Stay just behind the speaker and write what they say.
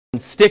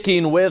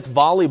Sticking with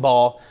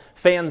volleyball,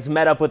 fans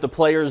met up with the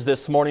players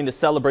this morning to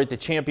celebrate the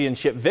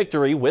championship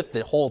victory with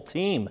the whole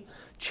team.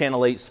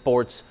 Channel 8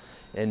 Sports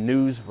and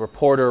News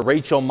reporter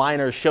Rachel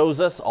Miner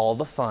shows us all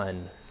the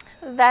fun.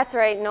 That's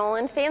right,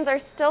 Nolan. Fans are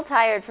still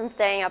tired from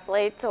staying up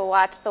late to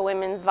watch the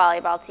women's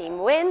volleyball team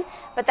win,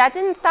 but that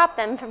didn't stop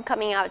them from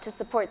coming out to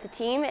support the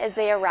team as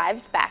they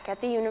arrived back at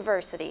the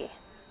university.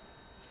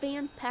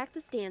 Fans packed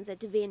the stands at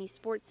Devaney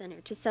Sports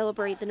Center to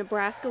celebrate the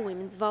Nebraska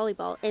women's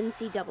volleyball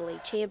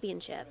NCAA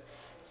championship.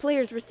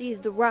 Players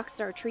received the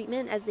rockstar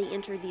treatment as they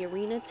entered the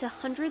arena to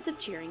hundreds of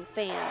cheering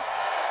fans.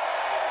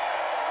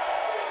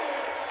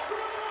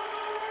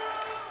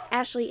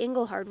 Ashley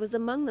Engelhard was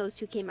among those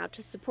who came out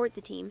to support the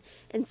team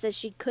and says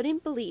she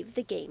couldn't believe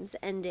the game's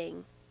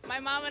ending. My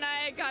mom and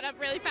I got up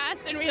really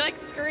fast and we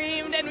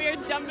screamed and we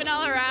were jumping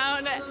all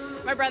around.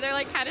 My brother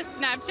had a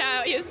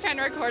Snapchat. He was trying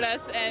to record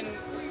us and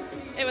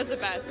it was the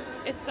best.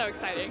 It's so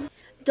exciting.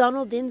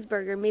 Donald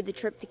Dinsberger made the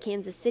trip to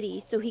Kansas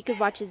City so he could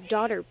watch his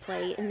daughter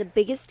play in the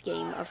biggest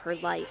game of her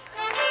life.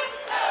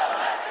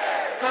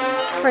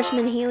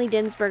 Freshman Haley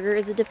Dinsberger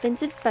is a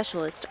defensive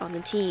specialist on the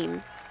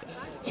team.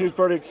 She was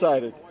pretty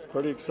excited.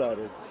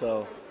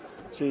 So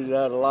she's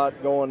had a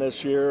lot going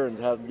this year and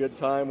had a good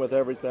time with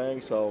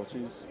everything, so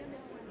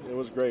it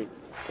was great.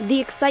 The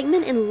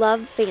excitement and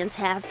love fans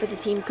have for the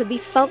team could be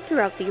felt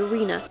throughout the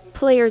arena.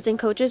 Players and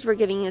coaches were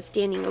giving a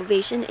standing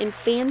ovation and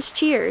fans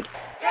cheered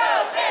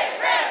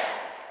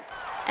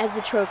as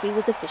the trophy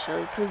was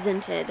officially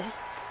presented.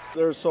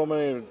 There's so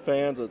many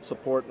fans that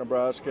support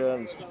Nebraska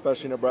and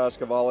especially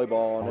Nebraska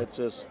volleyball, and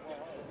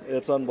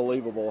it's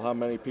unbelievable how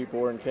many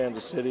people were in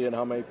Kansas City and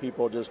how many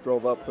people just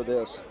drove up for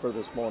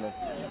this morning.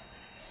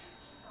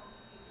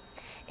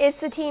 It's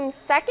the team's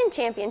second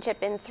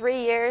championship in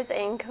 3 years,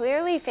 and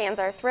clearly fans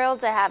are thrilled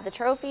to have the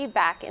trophy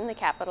back in the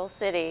capital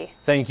city.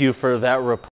 Thank you for that report.